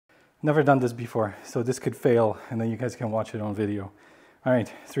Never done this before, so this could fail and then you guys can watch it on video. All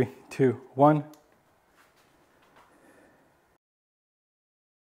right, 3, 2, 1.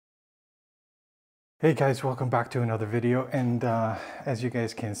 Hey guys, welcome back to another video. And as you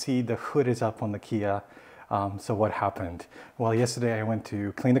guys can see, the hood is up on the Kia. So what happened? Well, yesterday I went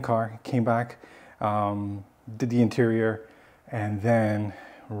to clean the car, came back, did the interior, and then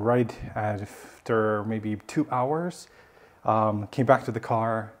right after maybe 2 hours, came back to the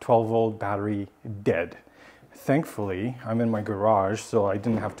car, 12-volt battery dead. Thankfully, I'm in my garage, so I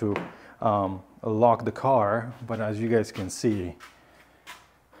didn't have to lock the car, but as you guys can see,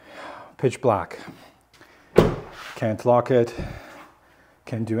 pitch black. Can't lock it,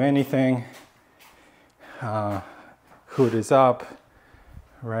 can't do anything. Hood is up,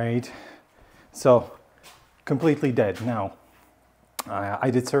 right? So, completely dead. Now,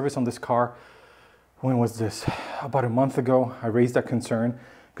 I did service on this car. When was this? About a month ago. I raised that concern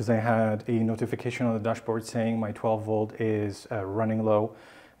because I had a notification on the dashboard saying my 12-volt is running low.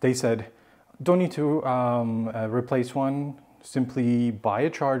 They said, don't need to replace one, simply buy a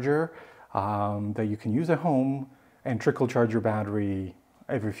charger that you can use at home and trickle charge your battery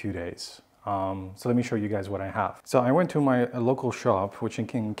every few days. So let me show you guys what I have. So I went to my local shop, which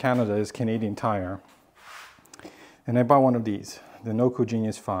in Canada is Canadian Tire, and I bought one of these, the NOCO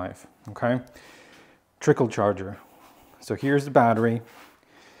Genius 5, okay? Trickle charger. So here's the battery,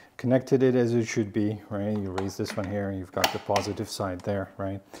 connected it as it should be, right? You raise this one here and you've got the positive side there,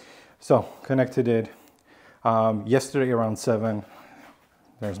 right? So connected it yesterday around 7,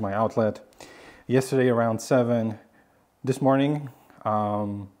 there's my outlet. Yesterday around 7, this morning,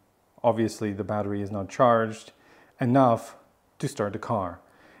 obviously the battery is not charged enough to start the car.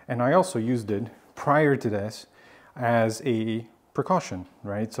 And I also used it prior to this as a precaution,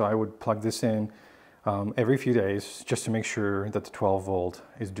 right? So I would plug this in every few days just to make sure that the 12-volt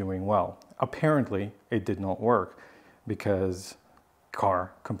is doing well. Apparently, it did not work because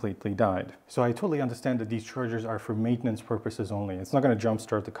car completely died. So I totally understand that these chargers are for maintenance purposes only. It's not going to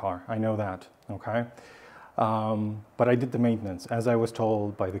jumpstart the car. I know that, okay? But I did the maintenance as I was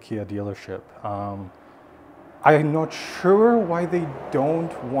told by the Kia dealership. I'm not sure why they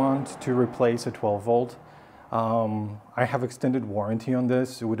don't want to replace a 12-volt. I have extended warranty on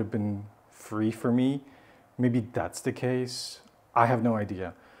this. It would have been free for me. Maybe that's the case. I have no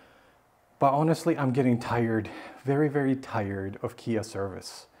idea. But honestly, I'm getting tired, very, very tired of Kia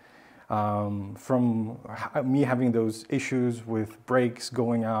service. From me having those issues with brakes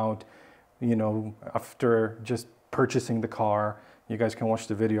going out, you know, after just purchasing the car. You guys can watch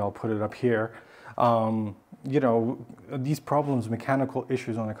the video, I'll put it up here. You know, these problems, mechanical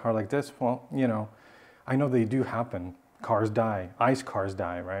issues on a car like this, well, you know, I know they do happen. Cars die, ICE cars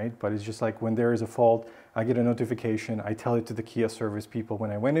die, right? But it's just like when there is a fault, I get a notification, I tell it to the Kia service people when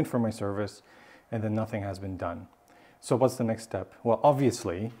I went in for my service, and then nothing has been done. So what's the next step? Well,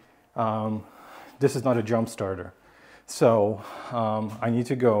 obviously, this is not a jump starter. So I need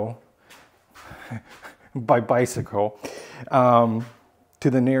to go by bicycle to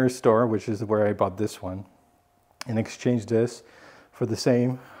the nearest store, which is where I bought this one, and exchange this for the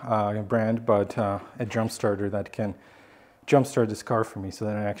same brand, but a jump starter that can jumpstart this car for me so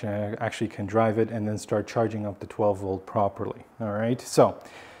that I actually can drive it and then start charging up the 12-volt properly. All right, so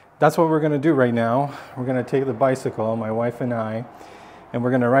that's what we're going to do right now. We're going to take the bicycle, my wife and I, and we're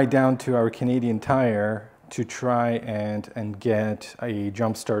going to ride down to our Canadian Tire to try and get a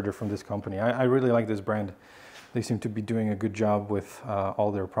jump starter from this company. I really like this brand. They seem to be doing a good job with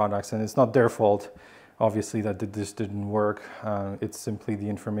all their products, and it's not their fault, obviously, that this didn't work. It's simply the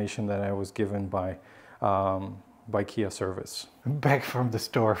information that I was given by Kia service. Back from the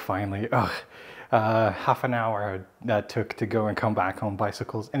store finally. Half an hour that took to go and come back on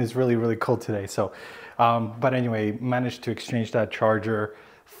bicycles, and it's really, really cold today. So, but anyway, managed to exchange that charger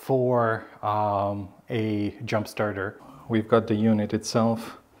for a jump starter. We've got the unit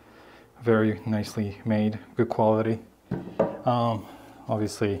itself, very nicely made, good quality.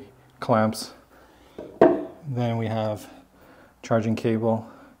 Obviously clamps. Then we have charging cable.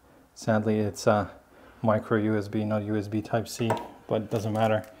 Sadly, it's micro USB, not USB Type-C, but it doesn't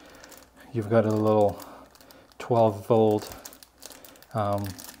matter. You've got a little 12-volt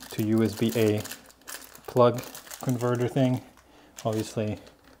to USB-A plug converter thing. Obviously,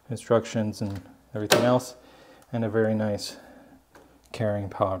 instructions and everything else, and a very nice carrying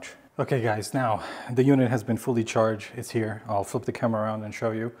pouch. Okay guys, now the unit has been fully charged. It's here. I'll flip the camera around and show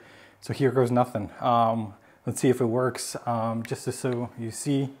you. So here goes nothing. Let's see if it works. Just so you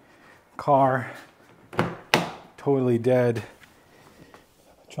see, car totally dead.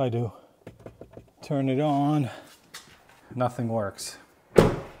 Try to turn it on. Nothing works.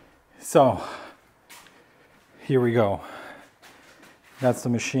 So here we go. That's the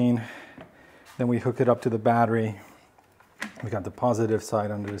machine. Then we hook it up to the battery. We got the positive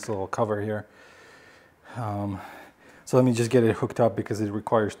side under this little cover here. So let me just get it hooked up because it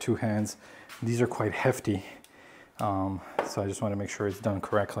requires 2 hands. These are quite hefty. So I just want to make sure it's done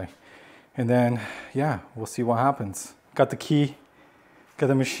correctly. And then, yeah, we'll see what happens. Got the key, got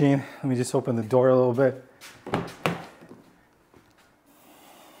the machine. Let me just open the door a little bit.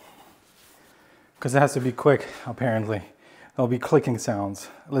 Because it has to be quick, apparently. There'll be clicking sounds.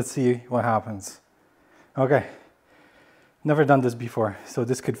 Let's see what happens. Okay. Never done this before, so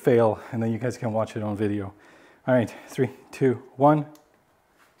this could fail, and then you guys can watch it on video. All right, 3, 2, 1.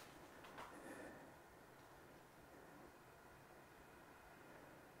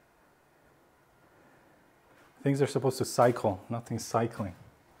 Things are supposed to cycle, nothing's cycling.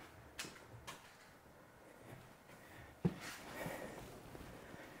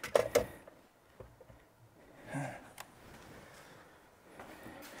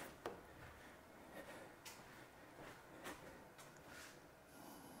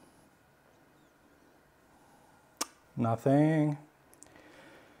 Nothing.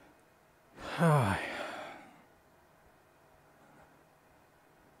 There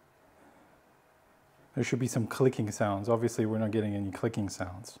should be some clicking sounds. Obviously, we're not getting any clicking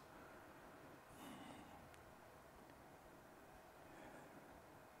sounds.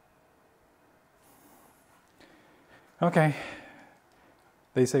 Okay.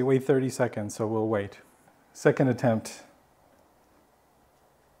 They say wait 30 seconds, so we'll wait. Second attempt.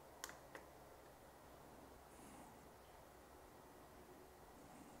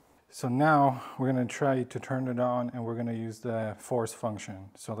 So now we're going to try to turn it on, and we're going to use the force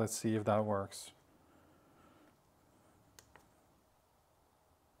function. So let's see if that works.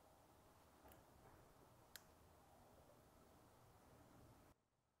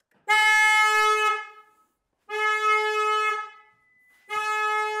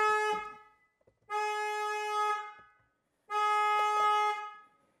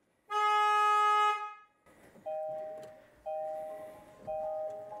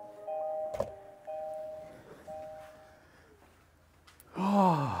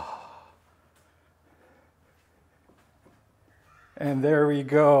 And there we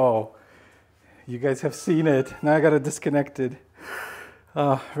go. You guys have seen it. Now I got it disconnected.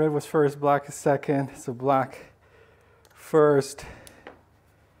 Red was first, black is second. So black first.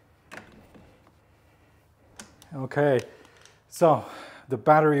 Okay, so the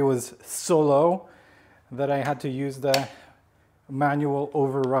battery was so low that I had to use the manual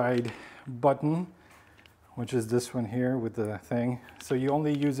override button, which is this one here with the thing. So you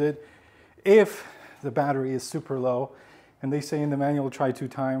only use it if the battery is super low. And they say in the manual, try 2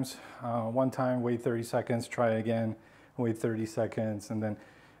 times. One time, wait 30 seconds, try again, wait 30 seconds. And then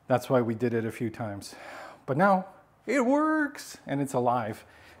that's why we did it a few times. But now it works and it's alive.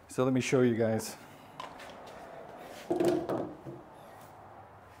 So let me show you guys.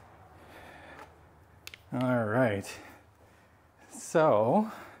 All right.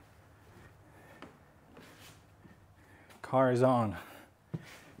 So, car is on,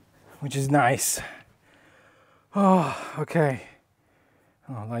 which is nice. Oh, okay.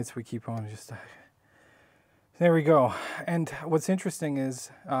 Oh, lights we keep on just. There we go. And what's interesting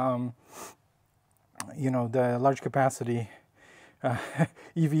is, you know, the large capacity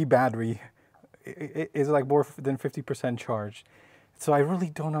EV battery is like more than 50% charged. So I really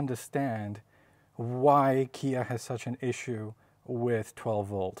don't understand why Kia has such an issue with 12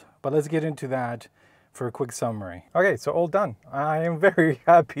 volt. But let's get into that for a quick summary. Okay, so all done. I am very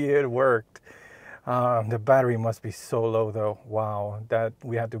happy it worked. The battery must be so low though. Wow, that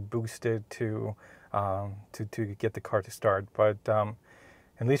we had to boost it to get the car to start. But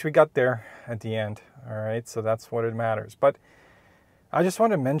at least we got there at the end. All right, so that's what it matters. But I just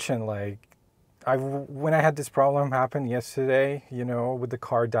want to mention, like, when I had this problem happen yesterday, you know, with the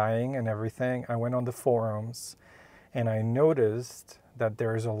car dying and everything, I went on the forums and I noticed that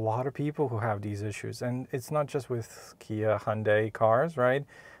there's a lot of people who have these issues. And it's not just with Kia, Hyundai cars, right?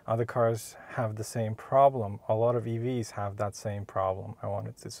 Other cars have the same problem. A lot of EVs have that same problem, I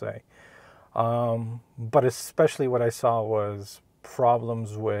wanted to say. But especially what I saw was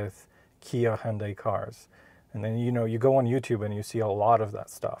problems with Kia, Hyundai cars. And then, you know, you go on YouTube and you see a lot of that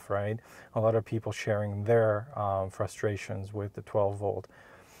stuff, right? A lot of people sharing their frustrations with the 12 volt.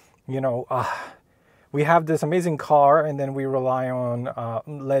 You know, we have this amazing car and then we rely on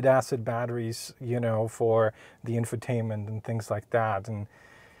lead acid batteries, you know, for the infotainment and things like that. And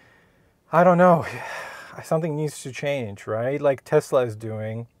I don't know, something needs to change, right? Like Tesla is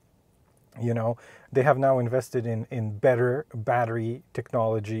doing. You know, they have now invested in better battery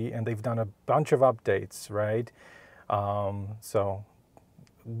technology, and they've done a bunch of updates, right? So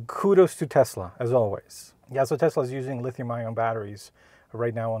kudos to Tesla, as always. Yeah, so Tesla's using lithium-ion batteries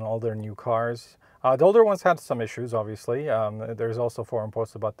right now on all their new cars. The older ones had some issues, obviously. There's also forum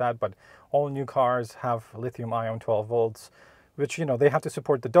posts about that, but all new cars have lithium-ion 12 volts, which, you know, they have to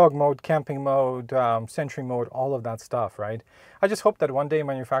support the dog mode, camping mode, Sentry mode, all of that stuff, right? I just hope that one day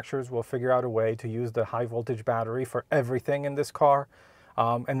manufacturers will figure out a way to use the high voltage battery for everything in this car.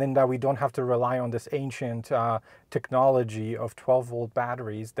 And then that we don't have to rely on this ancient technology of 12 volt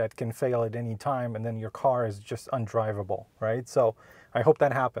batteries that can fail at any time, and then your car is just undrivable, right? So I hope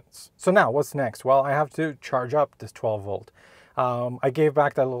that happens. So now what's next? Well, I have to charge up this 12 volt. I gave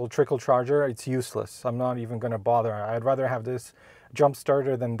back that little trickle charger. It's useless. I'm not even going to bother. I'd rather have this jump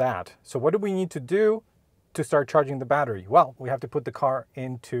starter than that. So what do we need to do to start charging the battery? Well, we have to put the car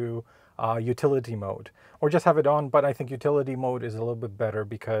into utility mode, or just have it on, but I think utility mode is a little bit better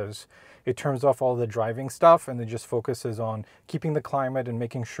because it turns off all the driving stuff and it just focuses on keeping the climate and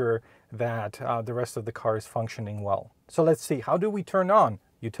making sure that the rest of the car is functioning well. So let's see, how do we turn on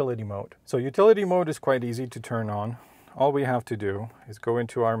utility mode? So utility mode is quite easy to turn on. All we have to do is go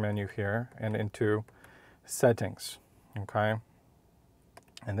into our menu here and into settings, okay?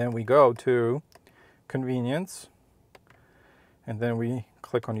 And then we go to convenience, and then we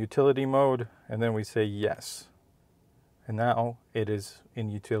click on utility mode, and then we say yes. And now it is in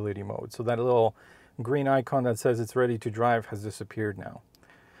utility mode. So that little green icon that says it's ready to drive has disappeared now.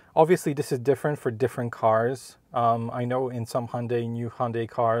 Obviously, this is different for different cars. I know in some new Hyundai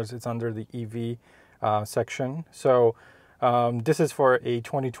cars, it's under the EV section. So this is for a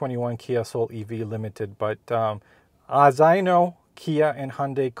 2021 Kia Soul EV Limited. But as I know, Kia and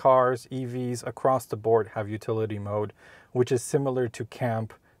Hyundai cars, EVs across the board have utility mode, which is similar to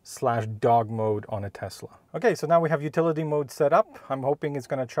camp/dog mode on a Tesla. Okay, so now we have utility mode set up. I'm hoping it's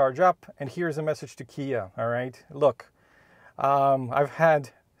going to charge up. And here's a message to Kia, all right? Look, I've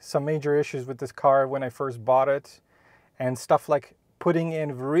had some major issues with this car when I first bought it, and stuff like putting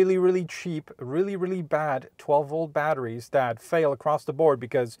in really, really cheap, really bad 12 volt batteries that fail across the board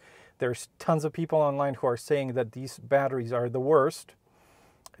because there's tons of people online who are saying that these batteries are the worst.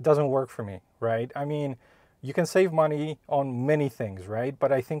 It doesn't work for me, right? I mean, you can save money on many things, right?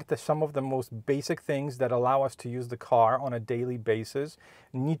 But I think that some of the most basic things that allow us to use the car on a daily basis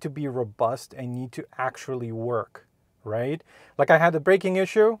need to be robust and need to actually work, right? Like I had a braking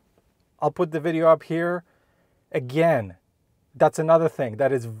issue. I'll put the video up here. Again, that's another thing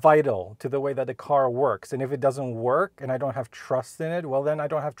that is vital to the way that the car works. And if it doesn't work and I don't have trust in it, well, then I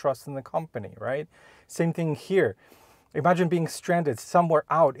don't have trust in the company, right? Same thing here. Imagine being stranded somewhere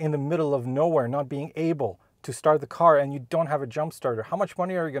out in the middle of nowhere, not being able to start the car, and you don't have a jump starter. How much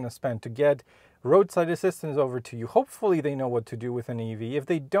money are you going to spend to get roadside assistance over to you? Hopefully they know what to do with an EV. If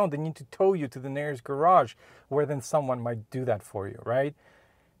they don't, they need to tow you to the nearest garage where then someone might do that for you, right?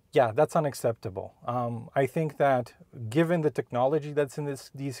 Yeah, that's unacceptable. I think that given the technology that's in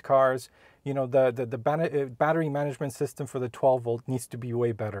these cars, you know, the battery management system for the 12 volt needs to be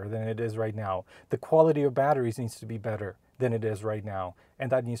way better than it is right now. The quality of batteries needs to be better than it is right now. And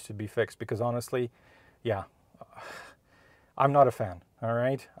that needs to be fixed because honestly, yeah, I'm not a fan, all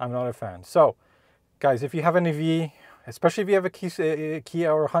right? I'm not a fan. So, guys, if you have an EV, especially if you have a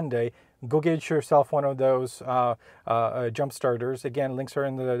Kia or Hyundai, go get yourself one of those jump starters. Again, links are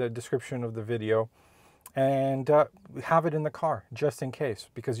in the description of the video. And have it in the car, just in case,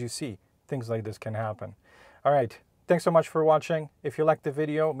 because you see, things like this can happen. All right, thanks so much for watching. If you liked the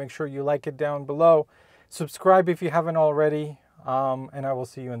video, make sure you like it down below. Subscribe if you haven't already, and I will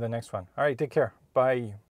see you in the next one. All right, take care. Bye.